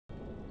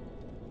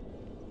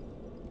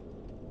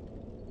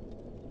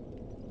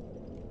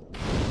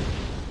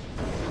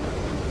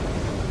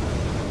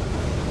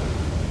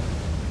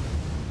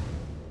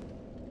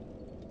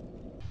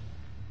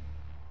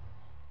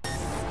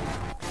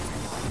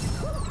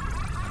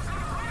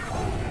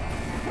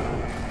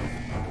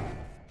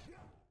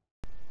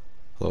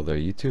Hello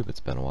there YouTube,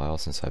 it's been a while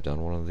since I've done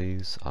one of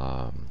these.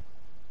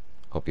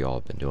 Hope you all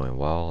have been doing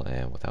well,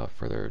 and without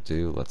further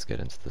ado, let's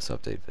get into this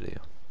update video.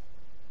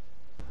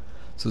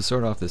 So to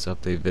start off this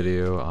update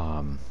video,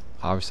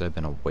 obviously I've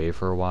been away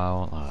for a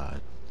while.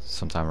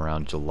 Sometime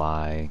around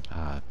July,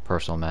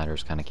 personal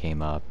matters kind of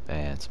came up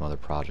and some other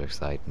projects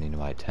that needed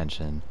my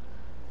attention.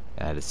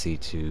 I had to see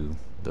to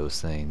those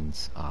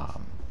things.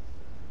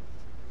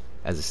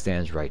 As it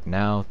stands right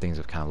now, things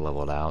have kind of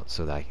leveled out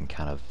so that I can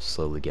kind of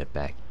slowly get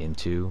back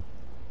into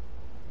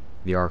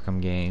the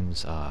Arkham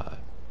games.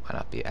 Might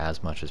not be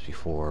as much as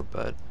before,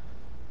 but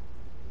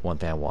one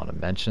thing I want to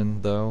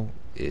mention though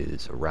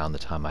is around the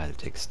time I had to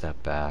take a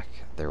step back,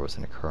 there was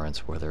an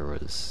occurrence where there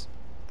was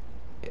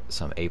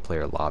some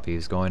 8-player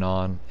lobbies going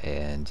on,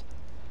 and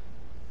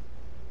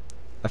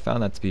I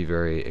found that to be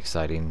very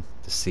exciting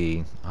to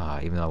see,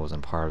 even though I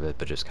wasn't part of it,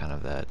 but just kind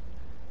of that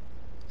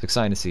it's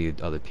exciting to see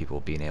other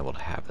people being able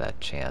to have that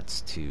chance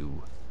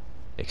to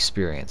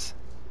experience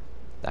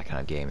that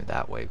kind of game in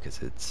that way,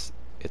 because it's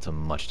a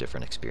much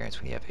different experience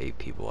when you have 8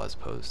 people as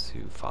opposed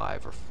to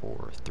 5 or 4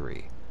 or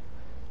 3.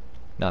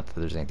 Not that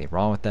there's anything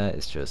wrong with that,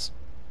 it's just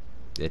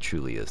it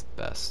truly is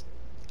the best,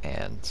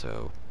 and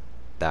so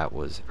that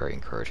was very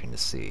encouraging to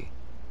see.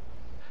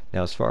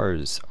 Now as far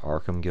as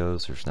Arkham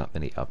goes, there's not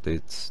many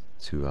updates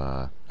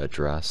to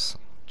address,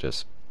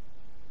 just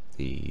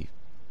the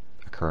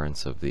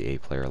occurrence of the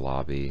 8-player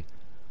lobby,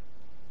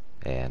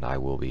 and I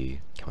will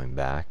be coming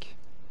back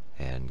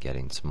and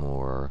getting some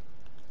more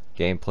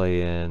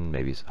gameplay in,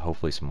 maybe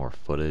hopefully some more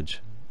footage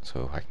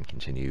so I can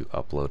continue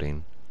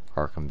uploading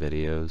Arkham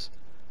videos.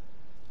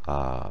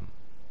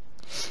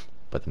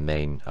 But the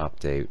main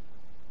update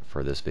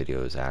for this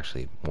video is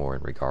actually more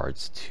in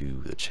regards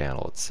to the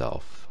channel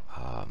itself.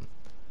 I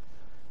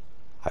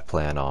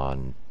plan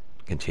on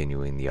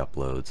continuing the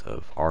uploads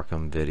of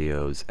Arkham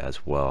videos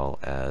as well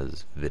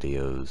as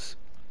videos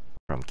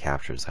from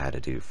captures I had to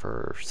do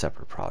for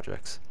separate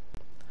projects.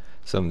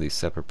 Some of these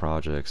separate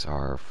projects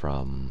are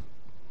from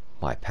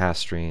my past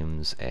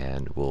streams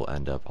and will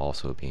end up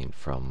also being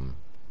from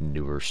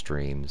newer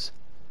streams.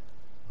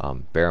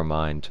 Bear in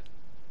mind,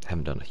 I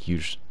haven't done a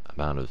huge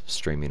amount of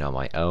streaming on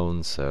my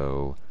own,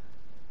 so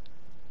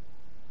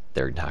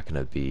they're not going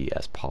to be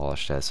as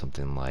polished as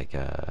something like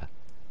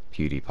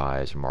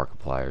PewDiePie's or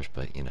Markiplier's,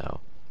 but you know,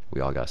 we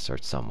all got to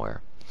start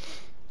somewhere.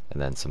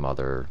 And then some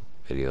other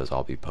videos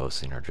I'll be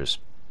posting are just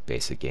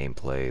basic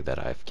gameplay that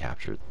I've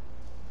captured.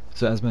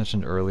 So as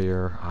mentioned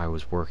earlier, I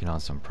was working on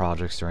some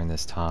projects during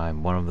this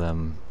time. One of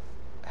them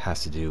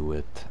has to do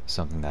with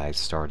something that I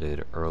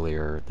started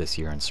earlier this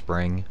year in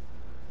spring.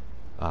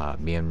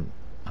 Me and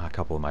a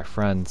couple of my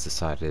friends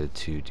decided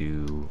to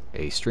do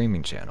a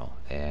streaming channel,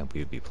 and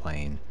we would be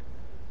playing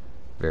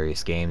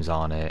various games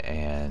on it,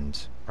 and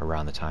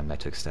around the time I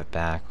took a step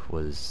back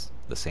was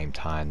the same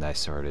time that I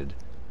started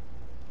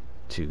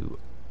to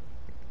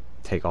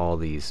take all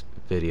these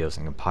videos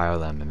and compile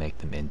them and make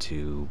them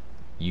into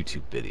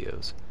YouTube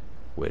videos,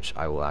 which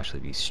I will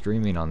actually be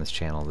streaming on this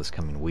channel this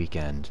coming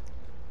weekend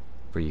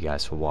for you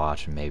guys to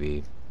watch, and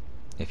maybe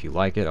if you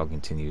like it I'll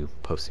continue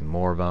posting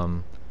more of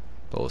them,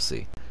 but we'll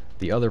see.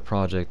 The other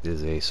project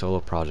is a solo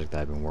project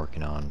that I've been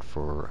working on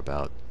for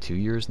about 2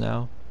 years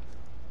now.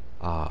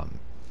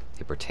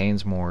 It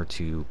pertains more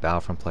to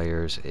Battlefront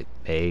players. It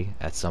may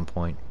at some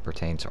point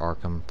pertain to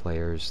Arkham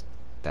players.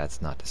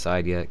 That's not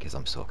decided yet because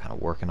I'm still kind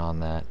of working on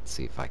that,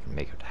 see if I can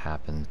make it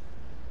happen.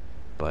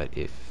 But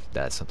if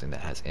that's something that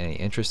has any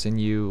interest in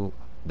you,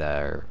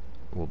 there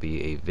will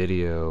be a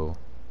video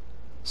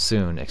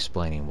soon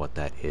explaining what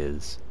that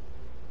is.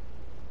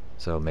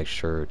 So make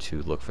sure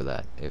to look for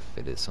that if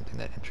it is something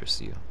that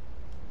interests you.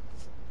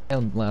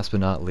 And last but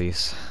not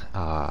least,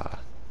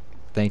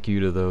 thank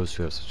you to those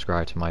who have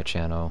subscribed to my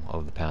channel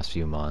over the past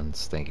few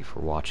months. Thank you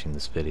for watching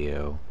this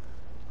video.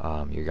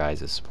 Your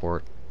guys'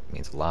 support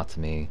means a lot to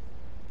me,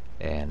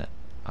 and it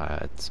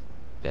has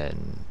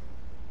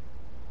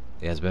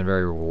been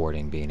very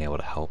rewarding being able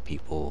to help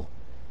people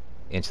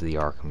into the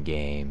Arkham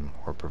game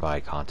or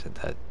provide content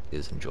that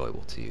is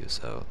enjoyable to you.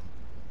 So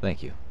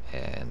thank you,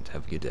 and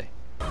have a good day.